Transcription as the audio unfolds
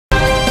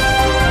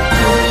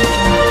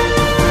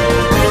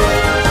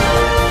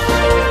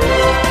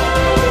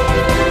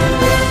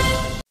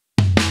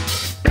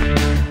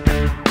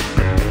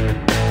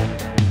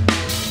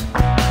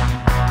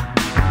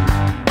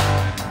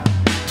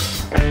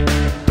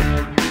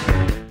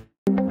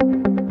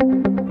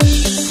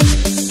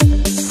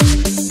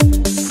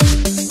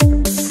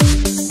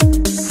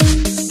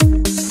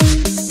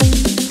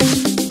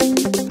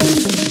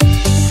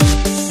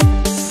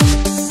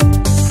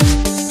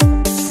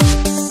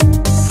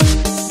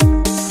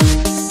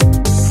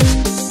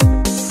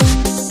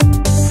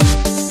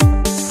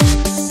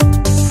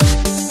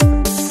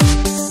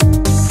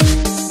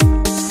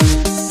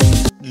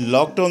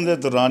Lockdown के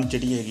दौरान जी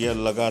है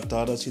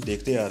लगातार असी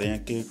देखते आ रहे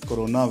हैं कि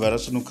कोरोना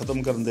वायरस को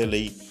खत्म करने के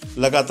लिए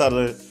लगातार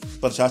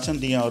प्रशासन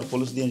दियाँ और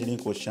पुलिस दियाँ जो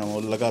कोशिशें वो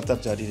लगातार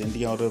जारी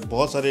रही और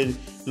बहुत सारे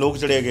लोग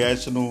जोड़े गए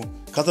इसनों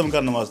खत्म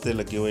करने वास्ते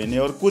लगे हुए हैं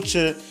और कुछ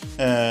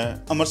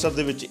अमृतसर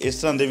के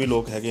इस तरह के भी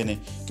लोग है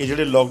कि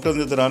जोड़े लॉकडाउन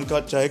के दौरान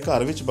चाहे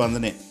घर में बंद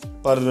ने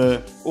पर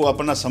वो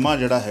अपना समा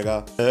जोड़ा है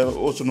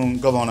उसनों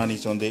गवाना नहीं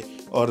चाहते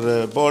और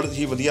बहुत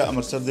ही वधिया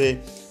अमृतसर के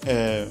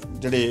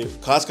जोड़े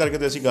खास करके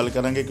तो असी गल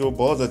करांगे कि वो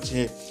बहुत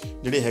अच्छे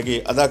जोड़े है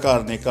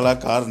अदाकार ने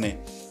कलाकार ने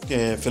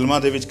फिल्मों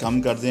के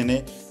काम करते हैं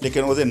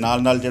लेकिन वो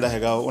नाल जोड़ा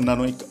है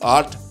उन्होंने एक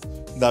आर्ट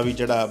का भी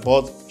जोड़ा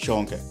बहुत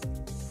शौक है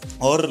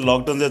और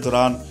लॉकडाउन के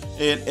दौरान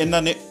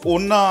इन्होंने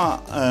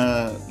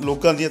उन्होंने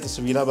लोगों दी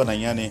तस्वीरां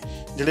बनाई ने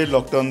जोड़े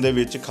लॉकडाउन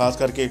के खास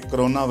करके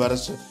कोरोना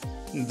वायरस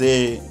दे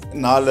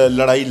नाल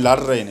लड़ाई लड़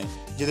रहे हैं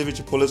जिहदे विच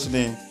पुलिस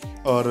ने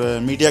और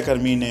मीडिया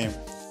कर्मी ने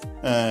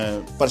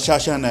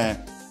प्रशासन है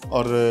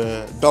और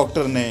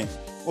डॉक्टर ने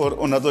और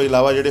उन्होंने तो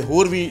इलावा जोड़े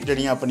होर भी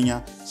जड़ियाँ अपनियां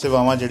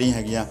सेवावां जड़ियां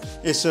हैगियां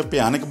इस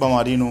भयानक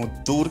बीमारी नूं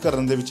दूर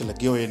करन दे विच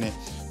लगे हुए हैं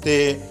तो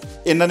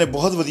इन्होंने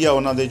बहुत वधिया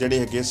उन्होंने जोड़े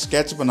है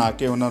स्कैच बना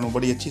के उन्होंने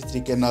बड़ी अच्छी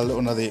तरीके नाल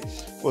उन्होंने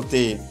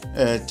उत्ते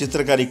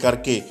चित्रकारी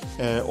करके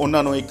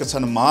उन्होंने एक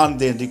सन्मान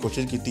देने की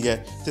कोशिश की है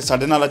तो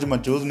साडे नाल अज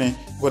मौजूद ने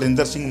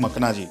गुरिंदर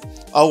मकना जी।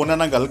 आओ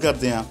उन्होंने गल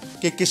करते हैं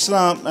कि किस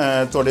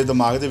तरह तुहाडे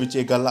दिमाग दे विच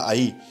ये गल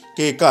आई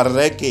कि घर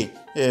रह के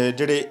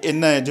जोड़े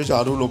इन्ह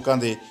जुझारू लोगों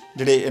के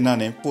जोड़े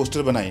इन्होंने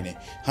पोस्टर बनाए ने।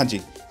 हाँ जी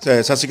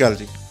सत श्री अकाल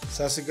जी।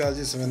 सत श्री अकाल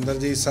जी सविंदर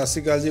जी, सत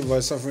श्री अकाल जी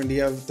वॉइस ऑफ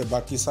इंडिया तो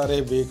बाकी सारे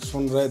वेख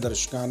सुन रहे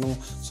दर्शकों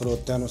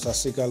ਸਰੋਤਿਆਂ ਨੂੰ सत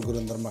श्री अकाल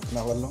गुरिंदर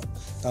मकना वालों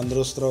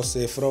तंदुरुस्त रहो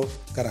सेफ रहो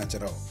घर च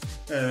रहो।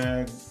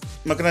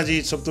 मकना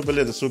जी सब तो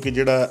पहले दसो कि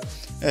जोड़ा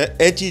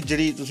यह चीज़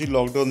जी तुसीं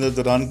लॉकडाउन के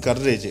दौरान कर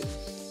रहे जे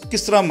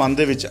किस तरह मन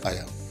दे विच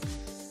आया?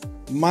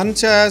 मन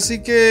च आया सी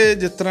कि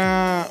जिस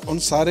तरह उन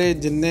सारे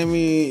जिन्ने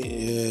भी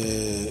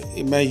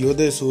मैं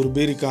योधे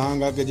सूरबीर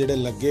कहांगा कि जोड़े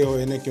लगे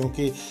हुए हैं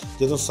क्योंकि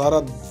जो सारा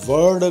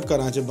वर्ल्ड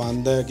घर च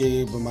बंद है कि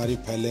बीमारी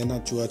फैले ना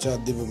छुआछात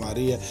की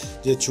बीमारी है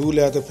जे छू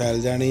लिया तो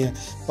फैल जानी है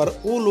पर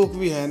वो लोग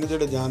भी हैं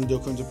जोड़े जान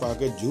जोखिम च पा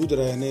के जूझ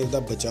रहे हैं इसका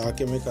बचाव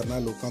किवें करना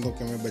लोगों तो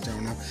किवें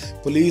बचाना।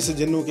 पुलिस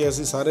जिन्हों कि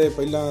असीं सारे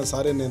पहला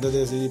सारे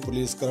निंददे सी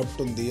पुलिस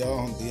करप्ट हुंदी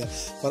है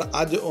पर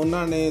अज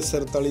उन्होंने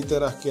सिर तली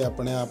ते रख के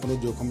अपने आप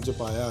को जोखिम च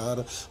पाया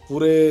और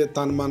पूरे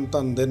तन मन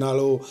धन दे नाल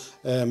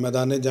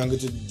मैदाने जंग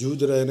च जूझ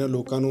रहे हैं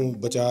लोगों को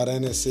बचा रहे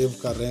हैं सेव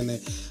कर रहे हैं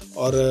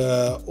और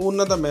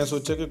उन्हों का मैं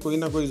सोचा कि कोई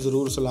ना कोई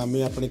जरूर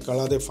सलामी अपनी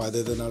कला के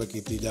फायदे के नाल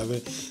कीती जावे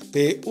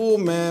तो वो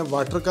मैं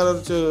वाटर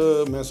कलर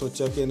च मैं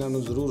सोचा कि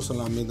इन्हों जरूर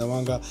सलामी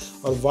देवांगा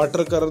और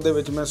वाटर कलर दे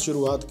विच मैं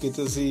शुरुआत की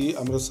सी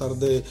अमृतसर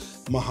के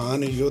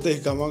महान योधे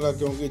कहांगा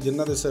क्योंकि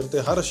जिन्हों के सिर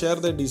ते हर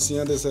शहर के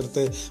डीसीआं के सिर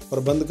ते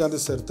प्रबंधकों के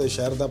सिर ते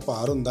शहर का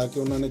भार हुंदा कि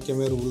उन्होंने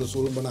किवें रूल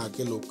सूल बना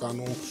के लोगों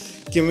को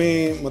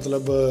किवें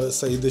मतलब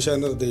सही दिशा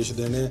निर्देश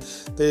देने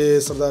तो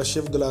सरदार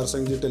शिव दुलार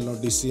सिंह जी ढिल्लों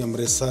डीसी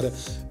अमृतसर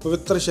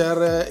पवित्र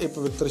शहर है ये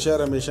पवित्र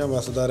शहर हमेशा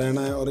वसदा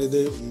रहना है और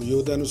ये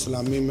योद्धा नूं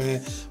सलामी मैं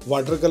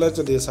वाटर कलर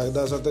च दे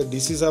सकदा सा तो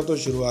डीसी साहब तो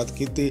शुरुआत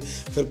की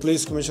फिर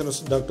police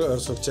commissioner doctor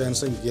सुखचैन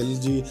Singh Gill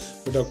जी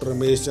फिर डॉक्टर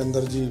रमेश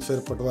चंद्र जी फिर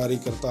पटवारी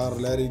करतार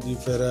लहरी जी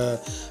फिर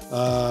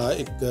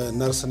एक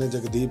नर्स ने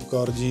जगदीप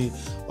कौर जी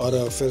और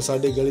फिर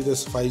साडी गली के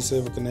सफाई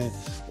सेवक ने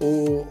वो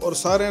और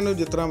सारिਆਂ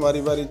जिस तरह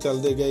वारी वारी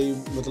चलते गई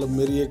मतलब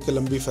मेरी एक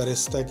लंबी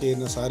फहरिस्त है कि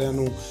इन सारिਆਂ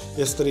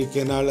इस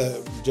तरीके नाल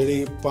जिहड़ी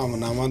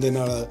भावनावां दे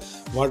नाल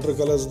वाटर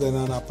कलर्स दे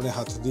नाल अपने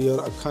हत्थ दी और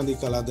अखां दी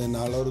कला दे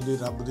नाल और उहदी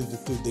रब दी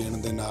दित्ती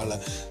देण दे नाल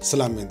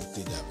सलामी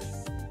दित्ती जावे।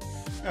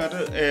 और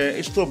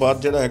इस तो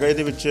बाद जोड़ा है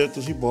ये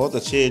तुसीं बहुत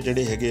अच्छे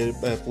जोड़े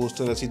है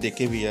पोस्टर असीं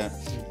देखे भी है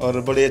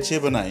और बड़े अच्छे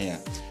बनाए हैं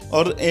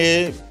और ये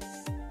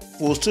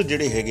पोस्टर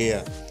जोड़े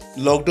है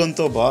लॉकडाउन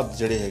तो बाद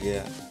जोड़े है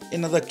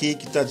इन्हां दा की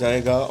कीता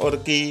जाएगा और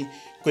की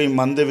कोई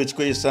मन दे विच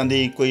कोई इस तरह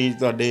की कोई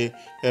तुहाडे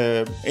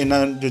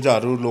इन्हां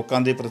जुझारू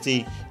लोगों के प्रति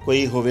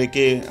कोई होवे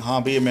कि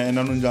हाँ भी मैं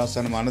इन्हां नूं जां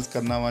सन्मानित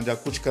करना वा जां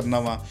कुछ करना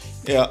वा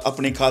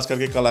अपनी खास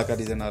करके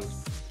कलाकारी दे नाल?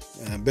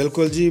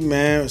 बिल्कुल जी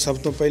मैं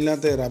सब तो पहला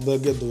तो रब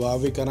अगे दुआ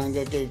भी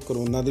करांगा कि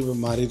कोरोना की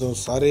बीमारी तो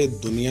सारे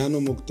दुनिया को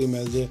मुक्ति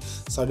मिल जाए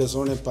साढ़े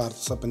सोहने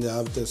भारत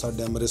पंजाब ते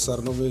साढ़े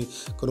अमृतसर में भी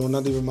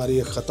कोरोना की बीमारी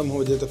खत्म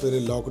हो जाए तो फिर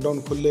लॉकडाउन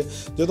खुले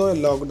जो ये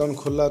लॉकडाउन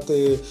खुला तो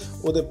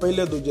वो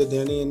पहले दूजे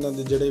दिन ही इन्हों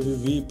के जोड़े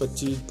भी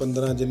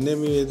 20-25-15 जिन्ने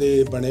भी ये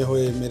बने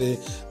हुए मेरे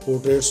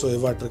पोर्ट्रेट्स होए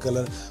वाटर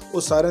कलर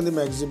वो सारे की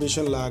मैं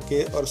एग्जीबिशन ला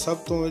के और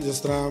सब तो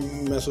जिस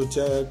तरह मैं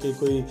सोचा कि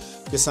कोई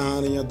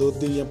किसान या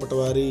दोधी या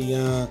पटवारी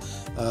या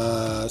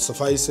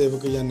सफाई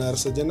सेवक या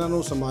नर्स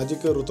जिन्होंने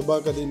समाजिक रुतबा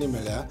कभी नहीं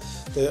मिला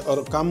तो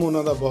और काम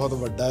उन्होंने बहुत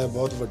वड्डा है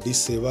बहुत वड्डी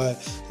सेवा है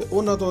तो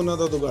उन्होंने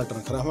का उद्घाटन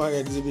करावांगे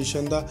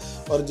एग्जीबिशन का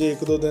और जे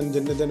 1-2 दिन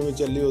जिन्ने दिन भी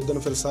चली उस दिन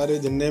फिर सारे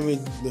जिन्ने भी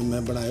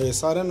मैं बनाए हुए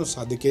सारिਆਂ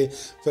सद के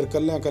फिर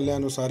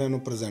कल्लियां सारिਆਂ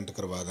प्रेजेंट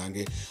करवा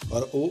देंगे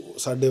और वो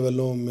साडे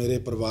वल्लों मेरे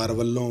परिवार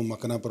वल्लों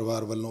मकना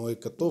परिवार वल्लों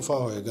एक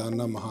तोहफा होएगा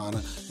उन्हां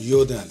महान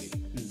योद्धियां लई।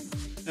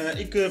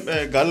 एक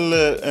गल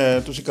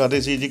तुसीं कर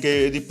रहे सी जी कि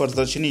इहदी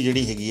प्रदर्शनी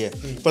जिहड़ी हैगी है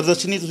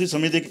प्रदर्शनी तुसीं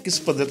समझदे कि किस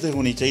पद्धर ते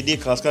होनी चाहिए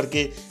खास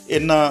करके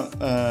इन्हां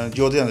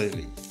योद्धियां दे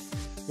लई?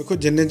 ਦੇਖੋ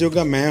ਜਿੰਨੇ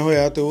ਜੋਗਾ ਮੈਂ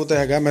ਹੋਇਆ ਤੇ ਉਹ ਤਾਂ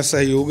ਹੈਗਾ, ਮੈਂ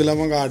ਸਹਿਯੋਗ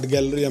ਲਵਾਂਗਾ। ਆਰਟ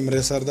ਗੈਲਰੀ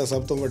ਅੰਮ੍ਰਿਤਸਰ ਦਾ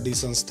ਸਭ ਤੋਂ ਵੱਡੀ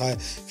ਸੰਸਥਾ ਹੈ।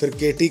 ਫਿਰ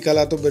ਕੇਟੀ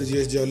ਕਲਾ ਤੋਂ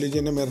ਬਰਜੇਸ਼ ਜੌਲੀ ਜੀ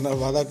ਨੇ ਮੇਰੇ ਨਾਲ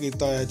ਵਾਅਦਾ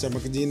ਕੀਤਾ ਹੋਇਆ,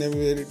 ਚਮਕ ਜੀ ਨੇ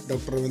ਵੀ,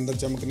 ਡਾਕਟਰ ਰਵਿੰਦਰ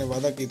ਚਮਕ ਨੇ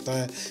ਵਾਅਦਾ ਕੀਤਾ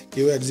ਹੈ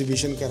ਕਿ ਉਹ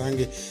ਐਗਜ਼ੀਬਿਸ਼ਨ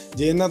ਕਰਾਂਗੇ।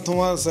 ਜੇ ਇਹਨਾਂ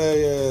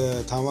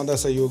ਥਾਵਾਂ ਦਾ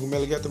ਸਹਿਯੋਗ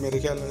ਮਿਲ ਗਿਆ ਤਾਂ ਮੇਰੇ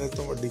ਖਿਆਲ ਨਾਲ ਇਹ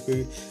ਤੋਂ ਵੱਡੀ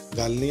ਕੋਈ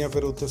ਗੱਲ ਨਹੀਂ ਹੈ।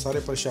 ਫਿਰ ਉੱਥੇ ਸਾਰੇ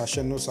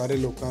ਪ੍ਰਸ਼ਾਸਨ ਨੂੰ, ਸਾਰੇ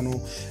ਲੋਕਾਂ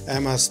ਨੂੰ,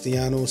 ਅਹਿਮ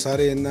ਹਸਤੀਆਂ ਨੂੰ,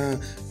 ਸਾਰੇ ਇਹਨਾਂ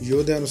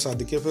ਯੋਧਿਆਂ ਨੂੰ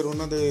ਸੱਦ ਕੇ ਫਿਰ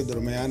ਉਹਨਾਂ ਦੇ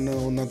ਦਰਮਿਆਨ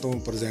ਉਹਨਾਂ ਤੋਂ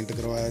ਪ੍ਰੈਜ਼ੈਂਟ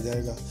ਕਰਵਾਇਆ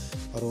ਜਾਏਗਾ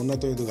ਔਰ ਉਹਨਾਂ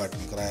ਤੋਂ ਹੀ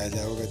ਉਦਘਾਟਨ ਕਰਾਇਆ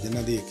ਜਾਵੇਗਾ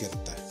ਜਿਨ੍ਹਾਂ ਦੀ ਇਹ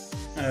ਕਿਰਤ ਹੈ।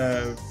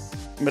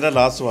 ਮੇਰਾ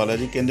ਲਾਸਟ ਸਵਾਲ ਹੈ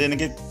ਜੀ, ਕਹਿੰਦੇ ਨੇ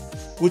ਕਿ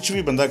ਕੁਝ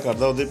ਵੀ ਬੰਦਾ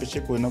ਕਰਦਾ ਉਹਦੇ ਪਿੱਛੇ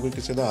ਕੋਈ ਨਾ ਕੋਈ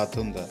ਕਿਸੇ ਦਾ ਹੱਥ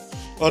ਹੁੰਦਾ,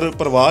 ਔਰ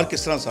ਪਰਿਵਾਰ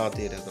ਕਿਸ ਤਰ੍ਹਾਂ ਸਾਥ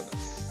ਦੇ ਰਿਹਾ ਤੁਹਾਡਾ?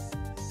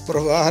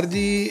 ਪਰਿਵਾਰ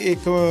ਜੀ,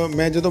 ਇੱਕ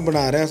ਮੈਂ ਜਦੋਂ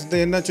ਬਣਾ ਰਿਹਾ ਸੀ ਤਾਂ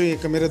ਇਹਨਾਂ 'ਚੋਂ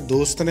ਇੱਕ ਮੇਰੇ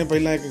ਦੋਸਤ ਨੇ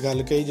ਪਹਿਲਾਂ ਇੱਕ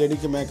ਗੱਲ ਕਹੀ ਜਿਹੜੀ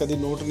ਕਿ ਮੈਂ ਕਦੀ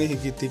ਨੋਟ ਨਹੀਂ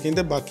ਕੀਤੀ।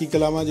 ਕਹਿੰਦੇ ਬਾਕੀ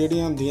ਕਲਾਵਾਂ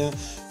ਜਿਹੜੀਆਂ ਹੁੰਦੀਆਂ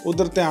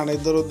ਉਧਰ ਧਿਆਨ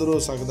ਇੱਧਰ ਉੱਧਰ ਹੋ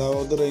ਸਕਦਾ,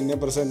 ਉਧਰ ਇੰਨੇ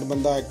 %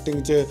 ਬੰਦਾ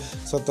ਐਕਟਿੰਗ 'ਚ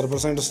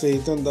 70% ਸਟੇਜ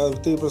 'ਤੇ ਹੁੰਦਾ,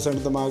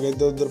 30% ਦਿਮਾਗ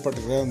ਇੱਧਰ ਉੱਧਰ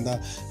ਭਟਕ ਰਿਹਾ ਹੁੰਦਾ।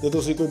 ਜੇ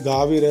ਤੁਸੀਂ ਕੋਈ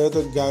ਗਾ ਵੀ ਰਹੇ ਹੋ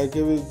ਤਾਂ ਗਾ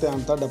ਕੇ ਵੀ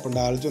ਧਿਆਨ ਤੁਹਾਡਾ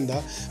ਪੰਡਾਲ 'ਚ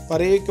ਹੁੰਦਾ।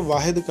 ਪਰ ਇਹ ਇੱਕ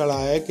ਵਾਹਿਦ ਕਲਾ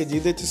ਹੈ ਕਿ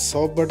ਜਿਹਦੇ 'ਚ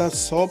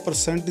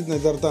 100% ਦੀ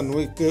ਨਜ਼ਰ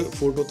ਤੁਹਾਨੂੰ ਇੱਕ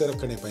ਫੋਟੋ 'ਤੇ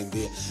ਰੱਖਣੀ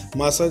ਪੈਂਦੀ ਹੈ।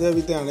 ਮਾਸਾ ਜਿਹਾ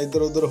ਵੀ ਧਿਆਨ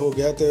ਇੱਧਰ ਉੱਧਰ ਹੋ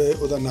ਗਿਆ ਅਤੇ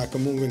ਉਹਦਾ ਨੱਕ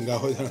ਮੂੰਹ ਵਿੰਗਾ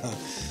ਹੋ ਜਾਣਾ।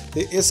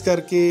 ਅਤੇ ਇਸ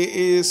ਕਰਕੇ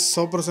ਇਹ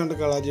 100%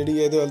 ਕਲਾ ਜਿਹੜੀ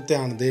ਹੈ ਇਹਦੇ ਵੱਲ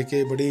ਧਿਆਨ ਦੇ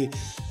ਕੇ ਬੜੀ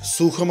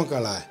ਸੂਖਮ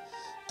ਕਲਾ ਹੈ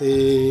ਅਤੇ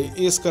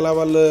ਇਸ ਕਲਾ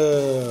ਵੱਲ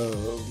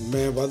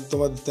ਮੈਂ ਵੱਧ ਤੋਂ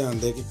ਵੱਧ ਧਿਆਨ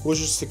ਦੇ ਕੇ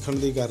ਕੋਸ਼ਿਸ਼ ਸਿੱਖਣ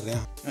ਦੀ ਕਰ ਰਿਹਾ।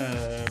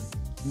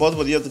 ਬਹੁਤ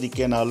ਵਧੀਆ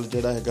ਤਰੀਕੇ ਨਾਲ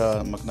ਜਿਹੜਾ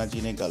ਹੈਗਾ ਮਕਨਾ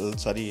ਜੀ ਨੇ ਗੱਲ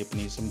ਸਾਰੀ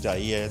ਆਪਣੀ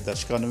ਸਮਝਾਈ ਹੈ,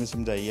 ਦਰਸ਼ਕਾਂ ਨੂੰ ਵੀ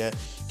ਸਮਝਾਈ ਹੈ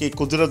ਕਿ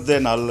ਕੁਦਰਤ ਦੇ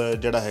ਨਾਲ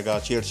ਜਿਹੜਾ ਹੈਗਾ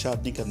ਛੇੜਛਾੜ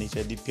ਨਹੀਂ ਕਰਨੀ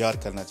ਚਾਹੀਦੀ, ਪਿਆਰ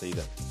ਕਰਨਾ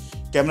ਚਾਹੀਦਾ।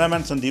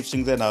 ਕੈਮਰਾਮੈਨ ਸੰਦੀਪ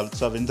ਸਿੰਘ ਦੇ ਨਾਲ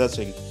Savinder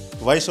Singh,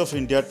 vice of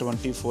India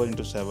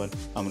 24/7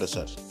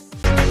 Amritsar.